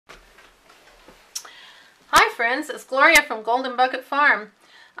friends, it's Gloria from Golden Bucket Farm.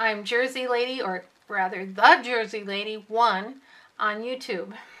 I'm Jersey Lady, or rather the Jersey Lady 1 on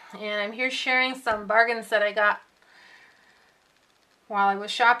YouTube. And I'm here sharing some bargains that I got while I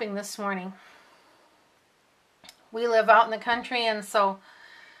was shopping this morning. We live out in the country, and so,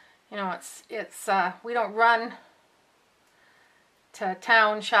 you know, we don't run to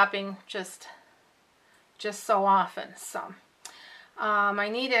town shopping just so often. So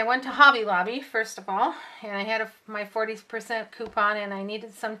I went to Hobby Lobby first of all, and I had my 40% coupon, and I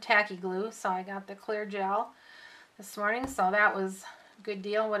needed some tacky glue, so I got the clear gel this morning. So that was a good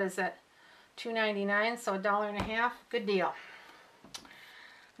deal. What is it? $2.99, so $1.50. Good deal.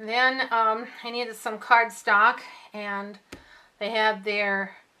 And then I needed some cardstock, and they had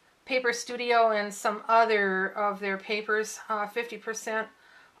their Paper Studio and some other of their papers 50%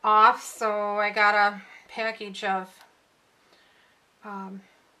 off. So I got a package of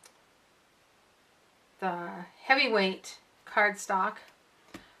the heavyweight cardstock.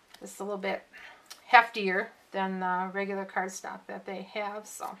 It's a little bit heftier than the regular cardstock that they have,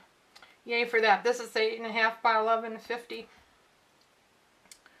 so yay for that. This is 8.5 by 11.50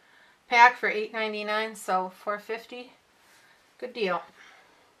 pack for $8.99, so $4.50. Good deal.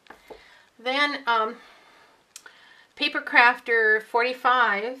 Then Paper Crafter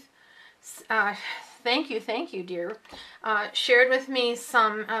 45. Thank you, dear. Shared with me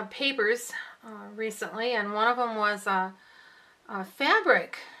some papers recently, and one of them was a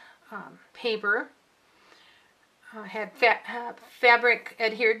fabric paper. Had fabric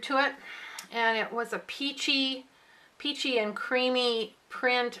adhered to it, and it was a peachy and creamy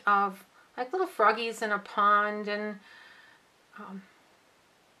print of like little froggies in a pond, and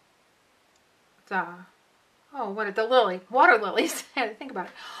water lilies. I had to think about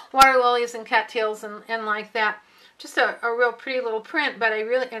it. Water lilies and cattails and like that. Just a real pretty little print, but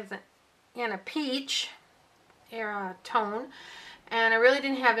it's in a peach tone, and I really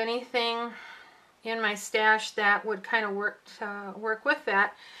didn't have anything in my stash that would kind of work with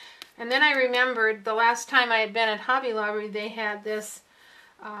that. And then I remembered the last time I had been at Hobby Lobby, they had this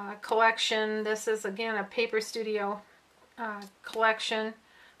collection. This is again a Paper Studio collection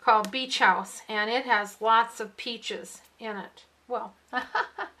called Beach House, and it has lots of peaches in it. Well,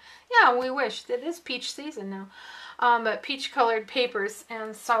 yeah, we wish. It is peach season now. But peach colored papers,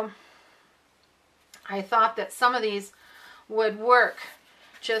 and so I thought that some of these would work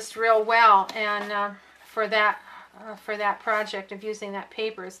just real well, and for that project of using that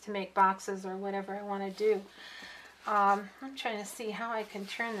papers to make boxes or whatever I want to do. I'm trying to see how I can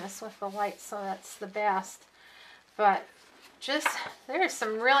turn this with the light so that's the best. But there's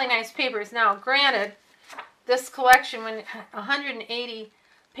some really nice papers. Now, granted, this collection, when 180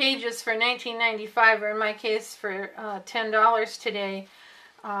 pages for $19.95, or in my case for $10 today,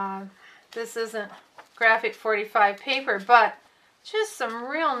 this isn't graphic 45 paper, but just some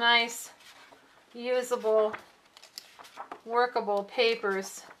real nice, usable, workable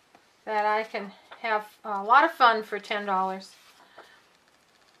papers that I can have a lot of fun for $10.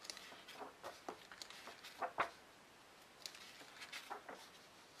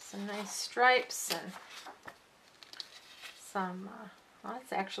 Some nice stripes and some, well,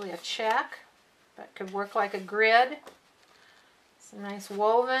 it's actually a check, but could work like a grid. Some nice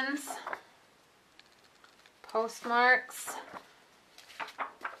wovens, postmarks,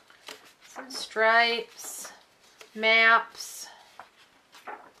 some stripes, maps.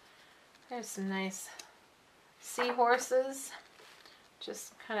 There's some nice seahorses,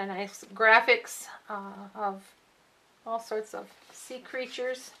 just kind of nice graphics of all sorts of sea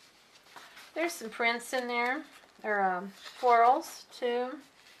creatures. There's some prints in there, or florals too.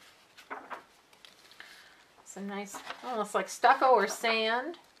 Some nice, almost like stucco or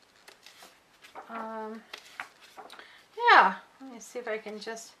sand. Yeah, let me see if I can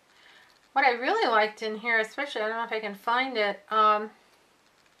just, what I really liked in here, especially, I don't know if I can find it,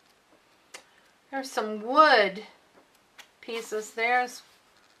 there's some wood pieces. There's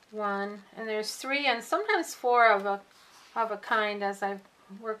one, and there's 3 and sometimes 4 of a kind as I've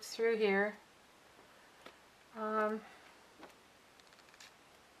worked through here.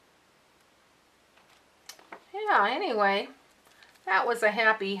 Yeah, anyway, that was a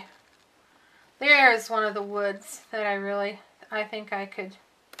happy. There's one of the woods that I think I could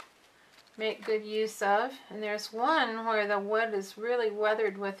make good use of. And there's one where the wood is really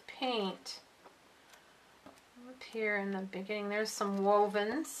weathered with paint. Up here in the beginning, there's some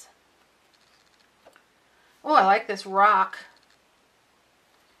wovens. Oh, I like this rock.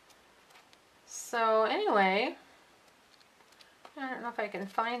 So anyway, I don't know if I can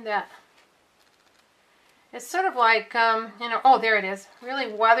find that. It's sort of like, you know, oh, there it is. Really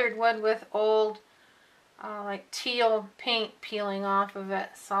weathered wood with old like teal paint peeling off of it.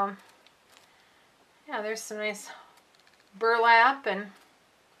 So yeah, there's some nice burlap and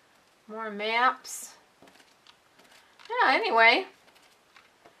more maps. Yeah, anyway,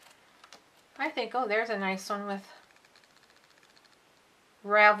 I think, oh, there's a nice one with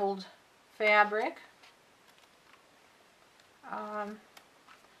raveled fabric.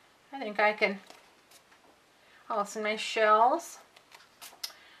 I think I can, oh, some nice shells.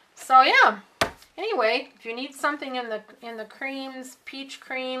 So yeah, anyway, if you need something in the creams, peach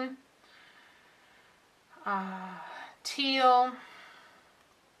cream, teal,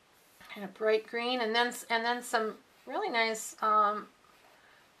 and a bright green, and then some really nice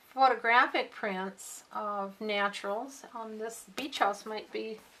photographic prints of naturals. This beach house might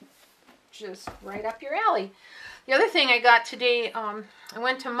be just right up your alley. The other thing I got today, I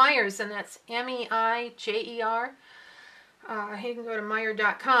went to Meijer's, and that's M-E-I-J-E-R. You can go to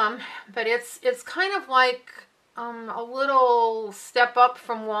Meijer.com, but it's kind of like a little step up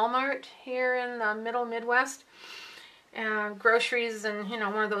from Walmart here in the middle Midwest. Groceries and, you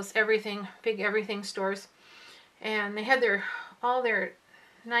know, one of those big everything stores. And they had all their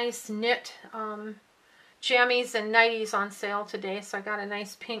nice knit jammies and nighties on sale today, so I got a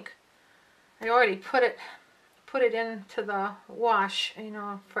nice pink. I already put it into the wash, you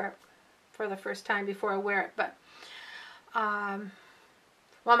know, for the first time before I wear it. But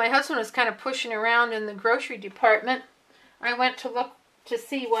while my husband was kind of pushing around in the grocery department, I went to look to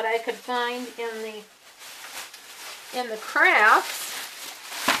see what I could find in the crafts,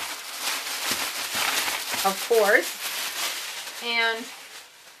 of course. And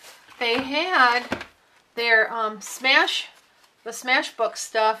they had their the Smashbook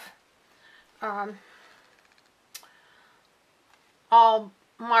stuff all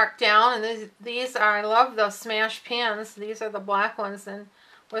marked down, and these are, I love those Smash pins. These are the black ones and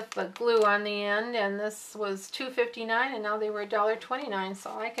with the glue on the end, and this was $2.59 and now they were $1.29,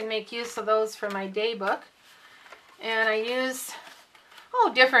 so I can make use of those for my day book. And I use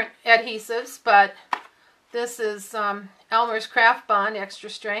different adhesives, but this is Elmer's Craft Bond Extra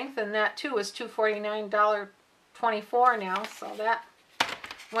Strength, and that too is $2.49, $1.24 now, so that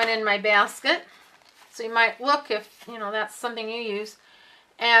went in my basket. So you might look if, you know, that's something you use.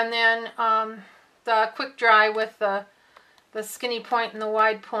 And then the Quick Dry with the skinny point and the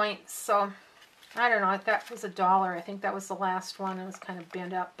wide point. So I don't know, that was $1. I think that was the last one. It was kind of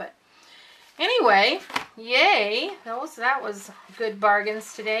bent up, but anyway, yay! That was good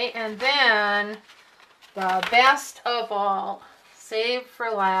bargains today. And then the best of all, saved for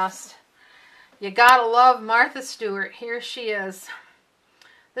last. You gotta love Martha Stewart. Here she is.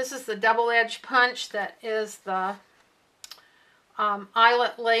 This is the double-edged punch that is the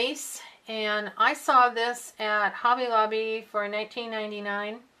eyelet lace, and I saw this at Hobby Lobby for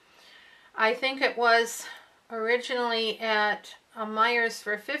 $19.99. I think it was originally at Meijer's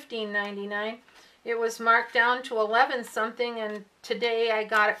for $15.99. It was marked down to 11 something, and today I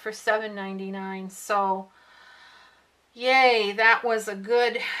got it for $7.99. So yay, that was a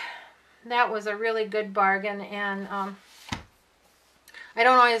really good bargain. And I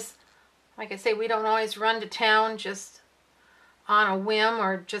don't always, like I say, we don't always run to town just on a whim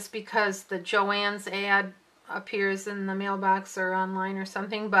or just because the Joann's ad appears in the mailbox or online or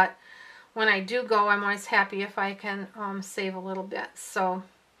something, but when I do go, I'm always happy if I can save a little bit. So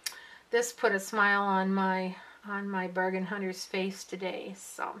this put a smile on my bargain hunter's face today.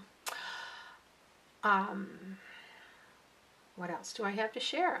 So what else do I have to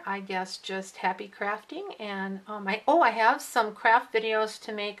share? I guess just happy crafting, and I have some craft videos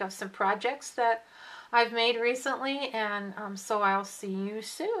to make of some projects that I've made recently, and so I'll see you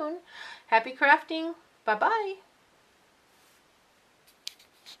soon. Happy crafting. Bye-bye.